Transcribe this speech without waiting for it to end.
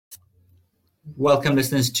Welcome,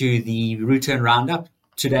 listeners, to the Return Roundup.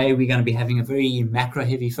 Today, we're going to be having a very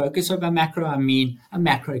macro-heavy focus. So by macro, I mean a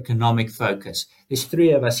macroeconomic focus. There's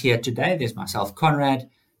three of us here today. There's myself, Conrad.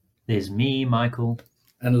 There's me, Michael.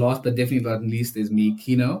 And last but definitely not least, there's me,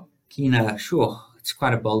 Kino. Kino, sure. It's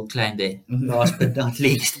quite a bold claim there. Last but not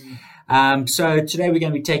least. So today, we're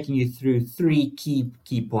going to be taking you through three key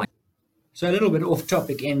points. So a little bit off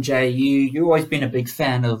topic, MJ. You've always been a big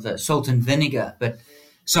fan of salt and vinegar, but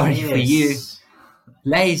sorry for you.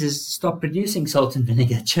 Lay's has stopped producing salt and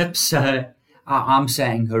vinegar chips, so I'm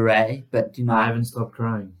saying hooray. But I haven't stopped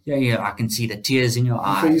crying. Yeah, I can see the tears in your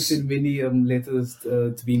eyes. So you sent many letters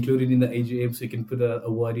to be included in the AGM, so you can put a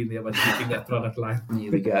word in there about keeping that product line.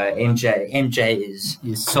 Here we go. MJ is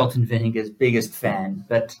salt and vinegar's biggest fan,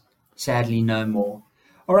 but sadly no more.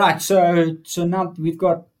 All right, so now we've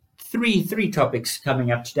got three topics coming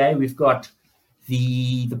up today. We've got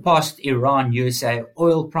the past Iran-USA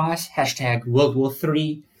oil price, hashtag World War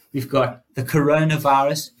III. We've got the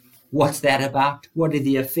coronavirus. What's that about? What are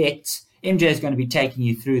the effects? MJ is going to be taking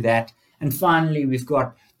you through that. And finally, we've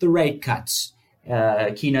got the rate cuts.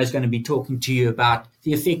 Kino is going to be talking to you about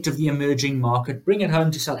the effect of the emerging market, bring it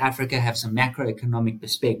home to South Africa, have some macroeconomic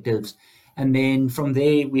perspectives. And then from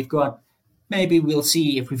there, maybe we'll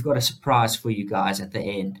see if we've got a surprise for you guys at the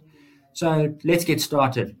end. So let's get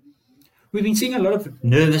started. We've been seeing a lot of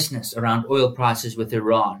nervousness around oil prices with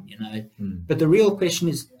Iran, But the real question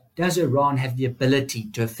is, does Iran have the ability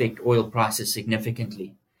to affect oil prices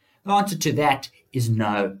significantly? The answer to that is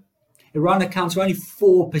no. Iran accounts for only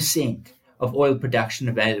 4% of oil production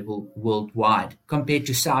available worldwide compared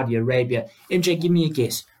to Saudi Arabia. MJ, give me a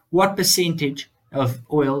guess. What percentage of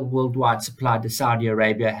oil worldwide supply does Saudi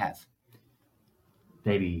Arabia have?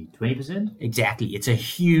 Maybe 20%? Exactly. It's a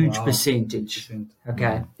huge percentage.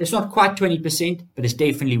 Okay. It's not quite 20%, but it's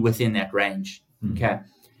definitely within that range. Okay.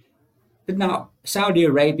 But now, Saudi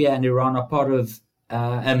Arabia and Iran are part of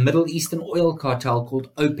a Middle Eastern oil cartel called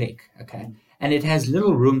OPEC. Okay. And it has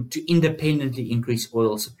little room to independently increase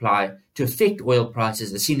oil supply to affect oil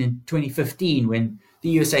prices, as seen in 2015 when the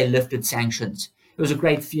USA lifted sanctions. There was a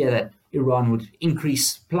great fear that Iran would increase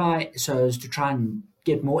supply so as to try and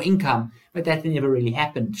get more income, but that never really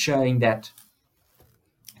happened, showing that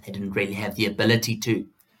they didn't really have the ability to.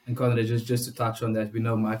 And Conrad, just to touch on that, we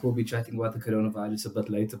know Michael will be chatting about the coronavirus a bit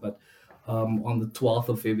later, but on the 12th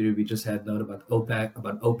of February, we just had note about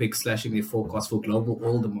OPEC slashing their forecast for global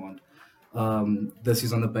oil demand. This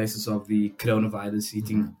is on the basis of the coronavirus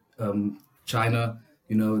hitting China.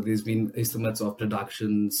 There's been estimates of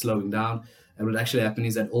production slowing down. And what actually happened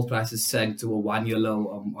is that oil prices sank to a one-year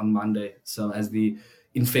low on Monday. So as the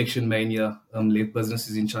infection mania left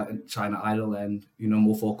businesses in China idle and,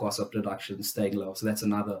 more forecasts of production staying low. So that's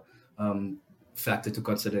another factor to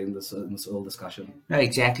consider in this oil discussion. No,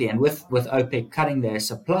 exactly. And with OPEC cutting their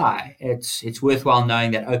supply, it's worthwhile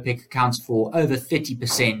knowing that OPEC accounts for over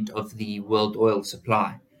 30% of the world oil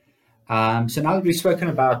supply. So now that we've spoken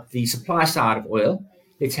about the supply side of oil,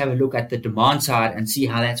 let's have a look at the demand side and see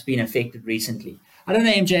how that's been affected recently. I don't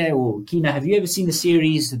know, MJ or Kino, have you ever seen the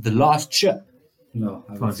series The Last Ship? No,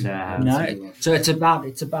 I haven't seen it. No. So it's about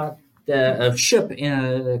a ship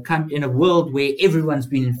in a world where everyone's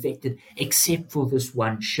been infected except for this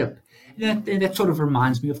one ship. That sort of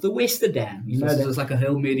reminds me of the Westerdam. It's like a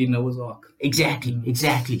Hail Mary Noah's Ark.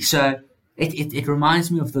 Exactly. So it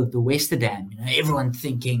reminds me of the Westerdam. Everyone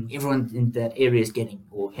in that area is getting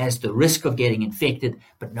or has the risk of getting infected,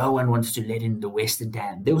 but no one wants to let in the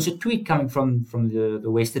Westerdam. There was a tweet coming from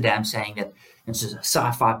the Westerdam saying that this is a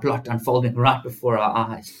sci-fi plot unfolding right before our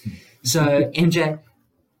eyes. So MJ,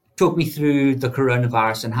 talk me through the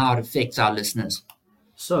coronavirus and how it affects our listeners.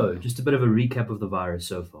 So, just a bit of a recap of the virus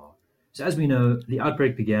so far. So as we know, the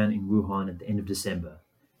outbreak began in Wuhan at the end of December.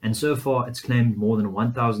 And so far, it's claimed more than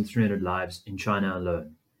 1,300 lives in China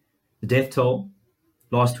alone. The death toll,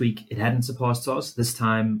 last week, it hadn't surpassed SARS. This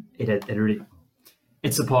time,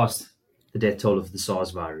 it surpassed the death toll of the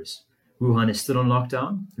SARS virus. Wuhan is still on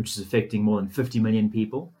lockdown, which is affecting more than 50 million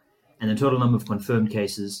people. And the total number of confirmed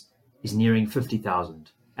cases is nearing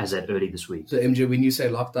 50,000 as at early this week. So, MJ, when you say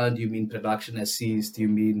lockdown, do you mean production has ceased? Do you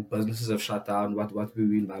mean businesses have shut down? What do we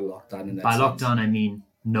mean by lockdown in that By sense? lockdown, I mean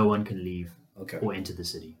no one can leave or enter the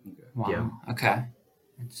city. Okay. Wow. Yeah. Okay.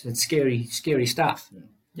 It's scary stuff.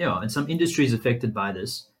 Yeah, and some industries affected by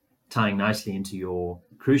this, tying nicely into your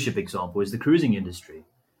cruise ship example, is the cruising industry.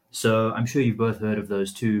 So I'm sure you've both heard of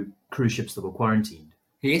those two cruise ships that were quarantined.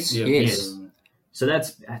 Yes. So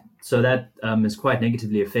that has quite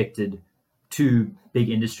negatively affected two big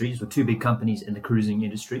industries or two big companies in the cruising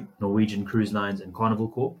industry, Norwegian Cruise Lines and Carnival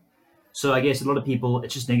Corp. So I guess a lot of people,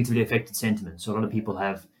 it's just negatively affected sentiment. So a lot of people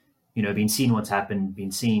have been seen what's happened,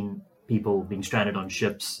 been seen people being stranded on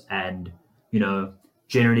ships, and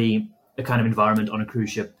generally a kind of environment on a cruise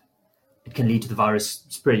ship, it can lead to the virus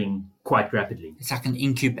spreading quite rapidly. It's like an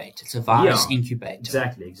incubator. It's a virus incubator.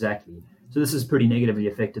 Exactly. So this has pretty negatively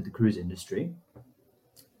affected the cruise industry.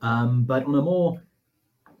 But on a more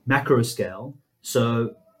macro scale,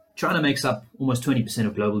 so China makes up almost 20%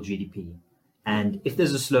 of global GDP. And if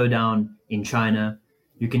there's a slowdown in China,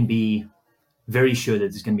 you can be very sure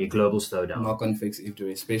that there's going to be a global slowdown. Knock-on effects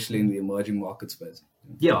everywhere, especially in the emerging market space.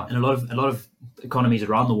 Yeah, and a lot of economies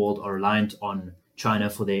around the world are reliant on China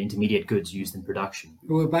for their intermediate goods used in production.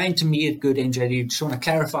 Well, by intermediate good, NJ, do you just want to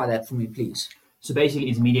clarify that for me, please? So basically,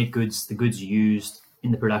 intermediate goods, the goods used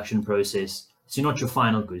in the production process. So not your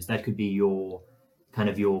final goods. That could be your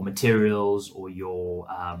materials or your.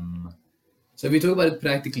 So if we talk about it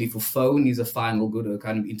practically, for phone is a final good, or a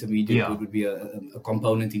kind of intermediate good would be a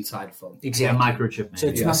component inside a phone. Exactly, a microchip. Maybe. So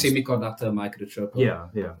it's not semiconductor, microchip.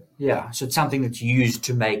 Yeah. So it's something that's used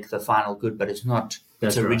to make the final good, but it's not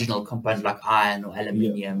its original component like iron or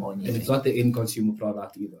aluminium or anything. And it's not the end consumer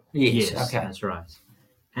product either. Yes, okay, that's right.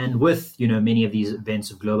 And with many of these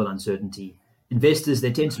events of global uncertainty, investors,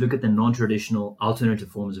 they tend to look at the non-traditional alternative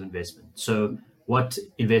forms of investment. So what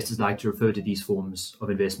investors like to refer to these forms of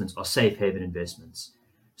investments are safe haven investments.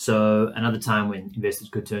 So another time when investors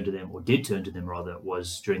could turn to them, or did turn to them rather,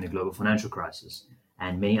 was during the global financial crisis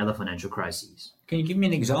and many other financial crises. Can you give me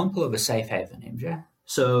an example of a safe haven, MJ?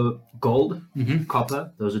 So gold,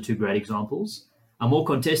 copper, those are two great examples. A more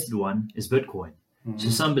contested one is Bitcoin. So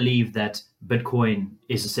some believe that Bitcoin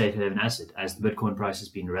is a safe haven asset, as the Bitcoin price has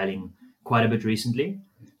been rallying quite a bit recently.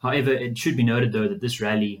 However, it should be noted, though, that this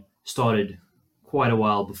rally started quite a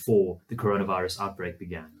while before the coronavirus outbreak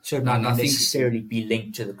began. So it might not necessarily be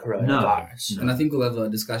linked to the coronavirus. No. And I think we'll have a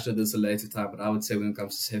discussion of this at a later time, but I would say when it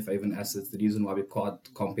comes to safe haven assets, the reason why we can't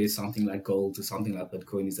compare something like gold to something like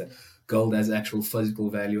Bitcoin is that gold has actual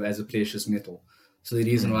physical value as a precious metal. So the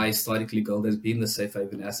reason why historically gold has been the safe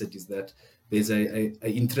haven asset is that there's a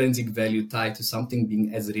intrinsic value tied to something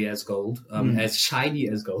being as rare as gold, as shiny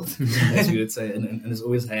as gold, as we would say, and it's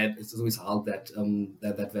always held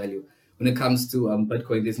that value. When it comes to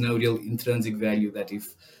Bitcoin, there's no real intrinsic value that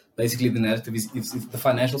if basically the narrative is if the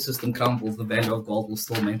financial system crumbles, the value of gold will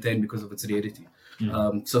still maintain because of its rarity.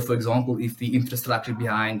 So, for example, if the infrastructure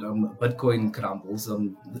behind Bitcoin crumbles,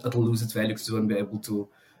 it'll lose its value because it won't be able to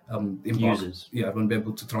users. It won't be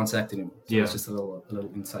able to transact anymore. So it's just a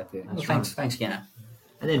little insight there. Well, thanks, Kenna.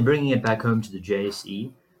 And then bringing it back home to the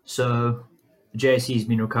JSE. So the JSE has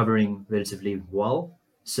been recovering relatively well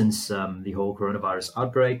since the whole coronavirus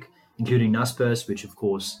outbreak, including Naspers, which of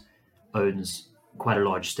course owns quite a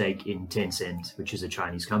large stake in Tencent, which is a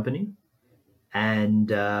Chinese company.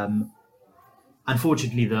 And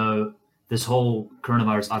unfortunately, though, this whole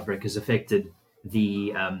coronavirus outbreak has affected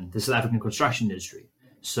the South African construction industry.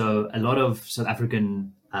 So a lot of South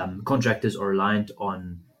African contractors are reliant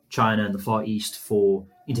on China and the Far East for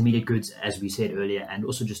intermediate goods, as we said earlier, and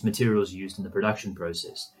also just materials used in the production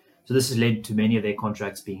process. So this has led to many of their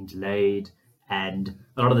contracts being delayed, and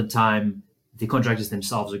a lot of the time, the contractors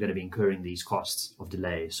themselves are going to be incurring these costs of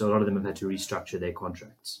delay. So a lot of them have had to restructure their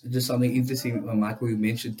contracts. Just something interesting, Michael, you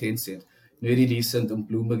mentioned Tencent. Very recent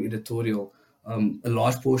Bloomberg editorial. A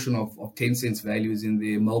large portion of Tencent's value is in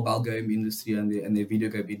the mobile game industry and their video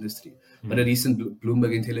game industry. But a recent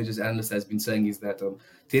Bloomberg intelligence analyst has been saying is that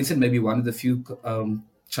Tencent may be one of the few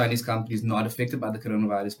Chinese companies not affected by the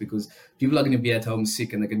coronavirus because people are going to be at home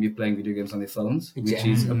sick and they're going to be playing video games on their phones, which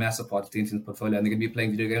is a massive part of Tencent's portfolio. And they're going to be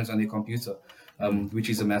playing video games on their computer, which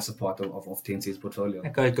is a massive part of Tencent's portfolio.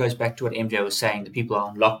 That goes back to what MJ was saying. The people are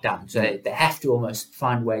on lockdown, so they have to almost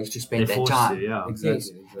find ways to spend their time. Exactly. Yes.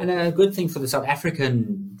 And a good thing from a South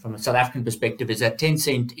African perspective is that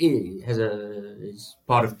Tencent is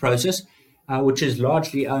part of Prosus, which is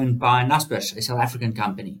largely owned by Naspers, a South African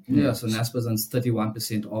company. Yeah, so Naspers owns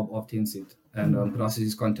 31% of Tencent, and Prosus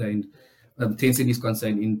is contained. Tencent is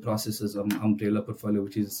contained in Prosus's umbrella portfolio,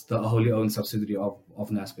 which is the wholly owned subsidiary of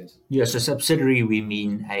Naspers. Yeah, so subsidiary we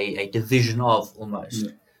mean a division of almost.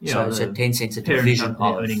 So Tencent's a division of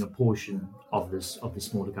owning a portion of this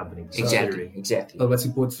smaller company. Exactly. But what's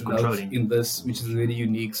important to note in this, which is a very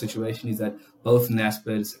unique situation, is that both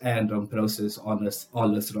Naspers and Prosus are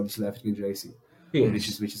listed on the South African JSE,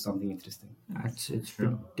 which is something interesting. It's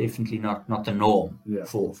definitely not the norm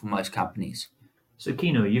for most companies. So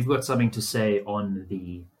Kino, you've got something to say on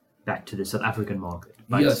back to the South African market,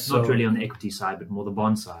 but not really on the equity side, but more the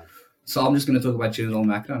bond side. So I'm just going to talk about general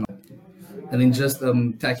macro. And then just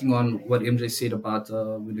tacking on what MJ said about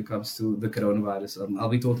when it comes to the coronavirus, I'll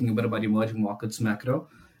be talking a bit about emerging markets macro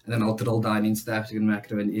and then I'll drill down into the African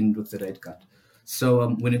macro and end with the rate cut. So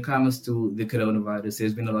when it comes to the coronavirus,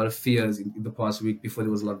 there's been a lot of fears in the past week before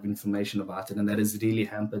there was a lot of information about it, and that has really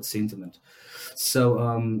hampered sentiment.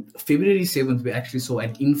 So February 7th, we actually saw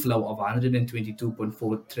an inflow of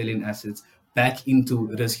 122.4 trillion assets back into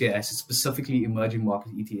riskier assets, specifically emerging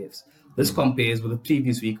market ETFs. This compares with the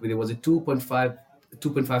previous week where there was a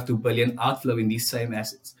 2.52 billion outflow in these same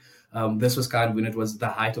assets. This was kind of when it was the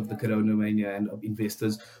height of the corona mania and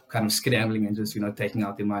investors kind of scrambling and just, taking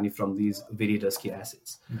out their money from these very risky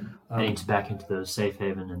assets. Heading back into the safe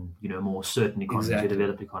haven and, more certain economies, Exactly.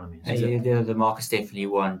 developed economies. The markets definitely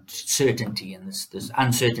want certainty, and this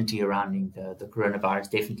uncertainty surrounding the coronavirus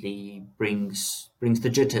definitely brings the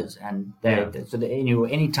jitters. And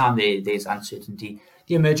anytime there's uncertainty,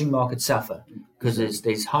 the emerging markets suffer because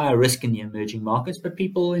there's higher risk in the emerging markets, but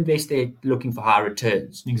people invest there looking for high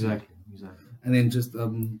returns. Exactly. And then just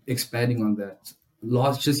expanding on that,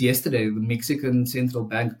 just yesterday, the Mexican central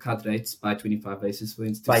bank cut rates by 25 basis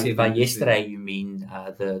points. By yesterday, you mean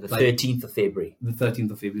the 13th of February? The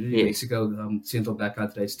 13th of February. Yes. Mexico central bank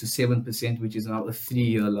cut rates to 7%, which is now a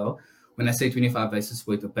 3-year low. When I say 25 basis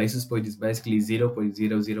point, a basis point is basically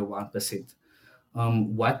 0.001%.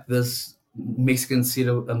 What this Mexican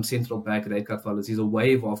central bank rate cut follows is a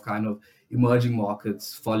wave of kind of emerging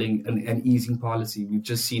markets following an easing policy. We've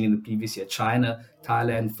just seen in the previous year China,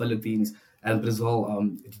 Thailand, Philippines, and Brazil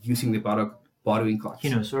reducing their borrowing costs.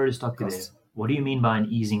 Sorry to stop you there. What do you mean by an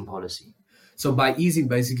easing policy? So by easing,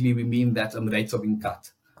 basically, we mean that rates are being cut.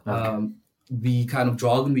 Okay. The kind of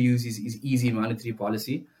jargon we use is easy monetary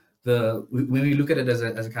policy. When we look at it as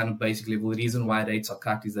a kind of basic level, the reason why rates are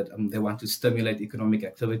cut is that they want to stimulate economic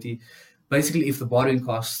activity. Basically, if the borrowing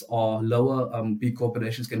costs are lower, big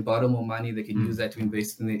corporations can borrow more money. They can use that to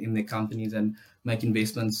invest in their companies and make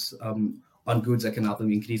investments on goods that can help them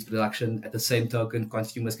increase production. At the same token,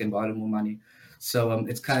 consumers can borrow more money. So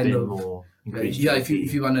it's kind of more.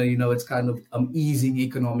 If you want to, it's kind of easing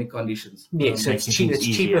economic conditions. Yes, so it's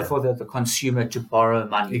cheaper for the consumer to borrow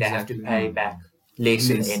money. Exactly. They have to pay back less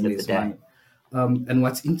at the end of the day. Money. And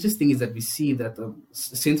what's interesting is that we see that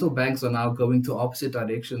central banks are now going to opposite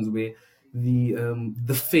directions, where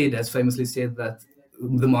the Fed has famously said that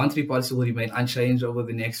the monetary policy will remain unchanged over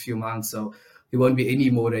the next few months. So there won't be any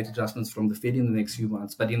more rate adjustments from the Fed in the next few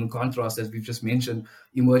months. But in contrast, as we've just mentioned,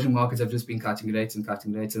 emerging markets have just been cutting rates.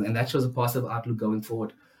 And that shows a positive outlook going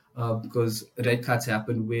forward, because rate cuts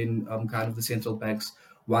happen when kind of the central banks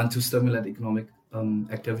want to stimulate economic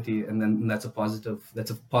activity. And then that's a positive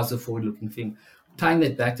forward-looking thing. Tying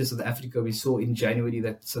that back to South Africa, we saw in January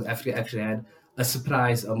that South Africa actually had a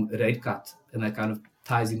surprise rate cut, and that kind of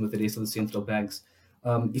ties in with the rest of the central banks.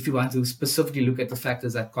 If you want to specifically look at the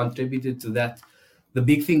factors that contributed to that, the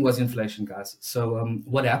big thing was inflation, guys. So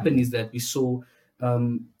what happened is that we saw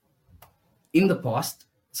in the past,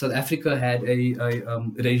 South Africa had a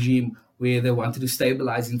regime where they wanted to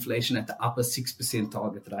stabilize inflation at the upper 6%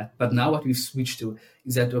 target, right? But now what we've switched to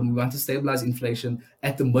is that we want to stabilize inflation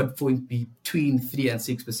at the midpoint between 3 and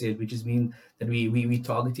 6%, which is mean that we're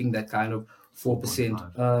targeting that kind of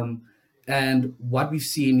 4%. And what we've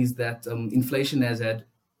seen is that inflation has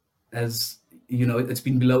it's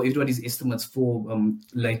been below everybody's estimates for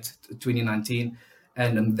late 2019.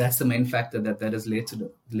 And that's the main factor that has led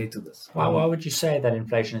to this. Why would you say that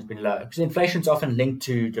inflation has been low? Because inflation is often linked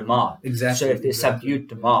to demand. Exactly. So if there's subdued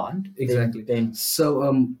demand, then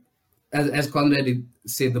so as Conrad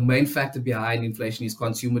said, the main factor behind inflation is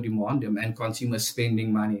consumer demand and consumer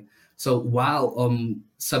spending money. So while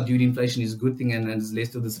subdued inflation is a good thing and has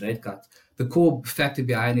led to this rate cut, the core factor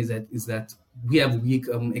behind is that we have weak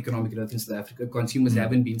economic growth in South Africa. Consumers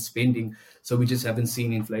haven't been spending, so we just haven't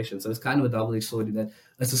seen inflation. So it's kind of a double-edged sword in that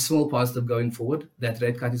it's a small positive going forward. That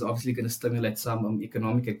rate cut is obviously going to stimulate some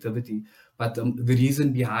economic activity, but the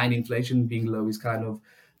reason behind inflation being low is kind of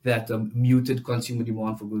that muted consumer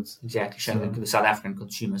demand for goods. Exactly, showing that the South African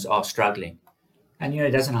consumers are struggling. And,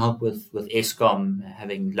 it doesn't help with Eskom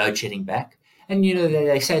having load shedding back. And,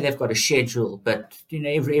 they say they've got a schedule, but,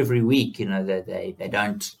 every week, they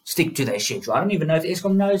don't stick to their schedule. I don't even know if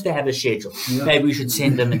Eskom knows they have a schedule. Yeah. Maybe we should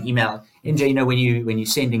send them an email. MJ, when you're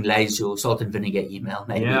sending Lay's your salt and vinegar email,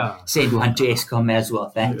 maybe send one to Eskom as well.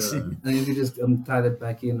 Thanks. Yeah. And if you just tie that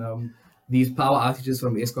back in, these power outages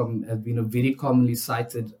from Eskom have been a very commonly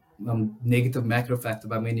cited negative macro factor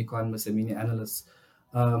by many economists and many analysts.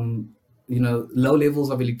 Low levels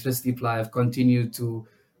of electricity supply have continued to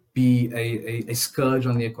be a scourge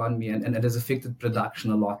on the economy, and it has affected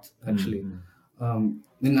production a lot, actually.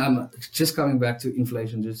 Then I'm just coming back to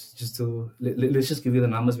inflation, just to let's just give you the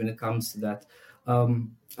numbers when it comes to that.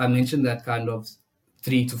 I mentioned that kind of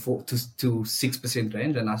 3 to 6%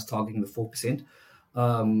 range, and us targeting the 4%.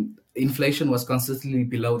 Inflation was consistently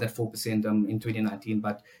below that 4% in 2019,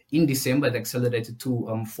 but in December it accelerated to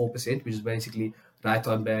 4%, which is basically right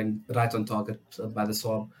on target by the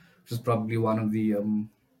SARB, which is probably one of the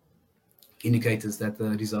indicators that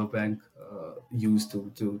the Reserve Bank used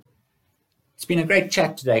to. It's been a great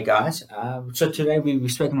chat today, guys. So today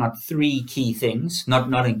we've spoken about 3 key things,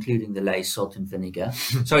 not including the Lay's salt and vinegar.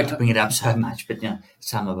 Sorry to bring it up so much, but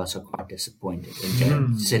some of us are quite disappointed.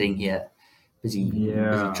 And sitting here, busy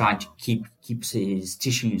trying to keep his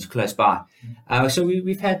tissues close by. So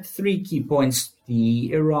we've had 3 key points: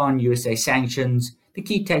 the Iran-USA sanctions. The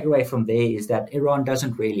key takeaway from there is that Iran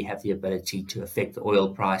doesn't really have the ability to affect the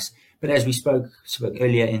oil price. But as we spoke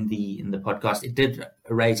earlier in the podcast, it did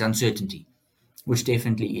raise uncertainty, which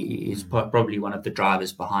definitely is probably one of the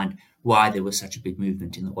drivers behind why there was such a big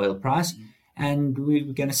movement in the oil price. And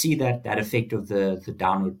we're going to see that effect of the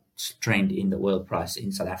downward trend in the oil price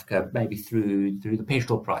in South Africa, maybe through the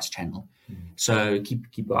petrol price channel. So keep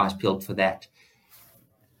your eyes peeled for that.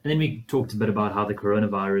 And then we talked a bit about how the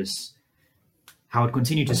coronavirus, how it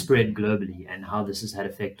continued to spread globally, and how this has had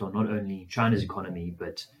effect on not only China's economy,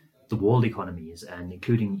 but the world economies, and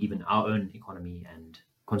including even our own economy and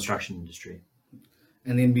construction industry.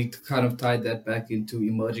 And then we kind of tied that back into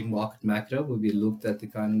emerging market macro, where we looked at the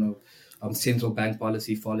kind of central bank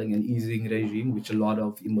policy following an easing regime, which a lot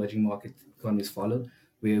of emerging market economies followed,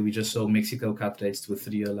 where we just saw Mexico cut rates to a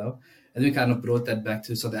 3-year low. And we kind of brought that back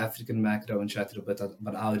to South African macro and chatted a bit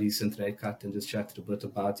about our recent rate cut, and just chatted a bit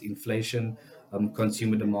about inflation,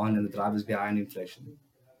 consumer demand, and the drivers behind inflation.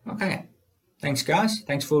 Okay. Thanks, guys.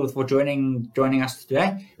 Thanks for joining us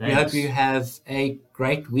today. Thanks. We hope you have a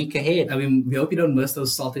great week ahead. I mean, we hope you don't miss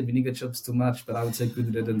those salt and vinegar chips too much, but I would say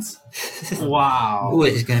good riddance. Wow. Oh,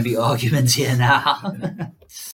 there's going to be arguments here now.